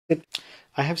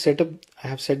I have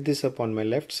set this up on my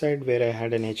left side where I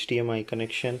had an HDMI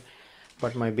connection,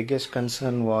 but my biggest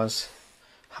concern was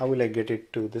how will I get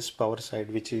it to this power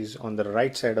side, which is on the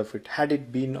right side of it. Had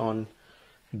it been on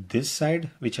this side,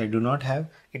 which I do not have,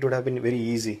 it would have been very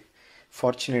easy.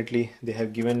 Fortunately, they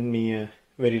have given me a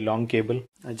very long cable.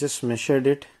 I just measured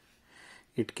it.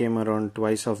 It came around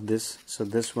twice of this. So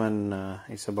this one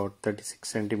is about 36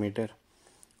 centimeter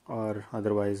or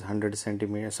otherwise 100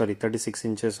 centimeter, sorry, 36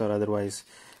 inches or otherwise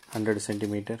 100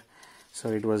 centimeter. So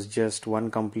it was just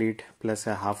one complete plus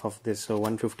a half of this, so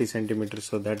 150 centimeters.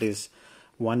 So that is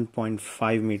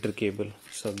 1.5 meter cable.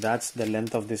 So that's the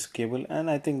length of this cable, and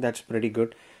I think that's pretty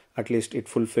good. At least it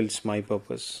fulfills my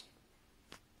purpose.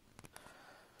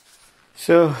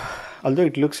 So although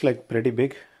it looks like pretty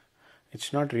big,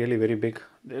 it's not really very big.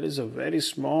 There is a very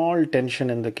small tension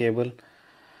in the cable.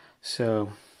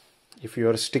 So if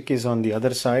your stick is on the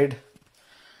other side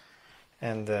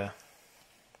and the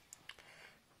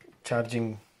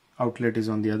charging outlet is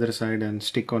on the other side and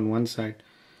stick on one side,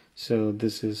 so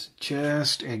this is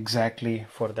just exactly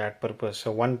for that purpose.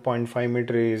 So 1.5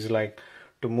 meter is like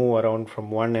to move around from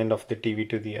one end of the TV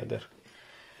to the other.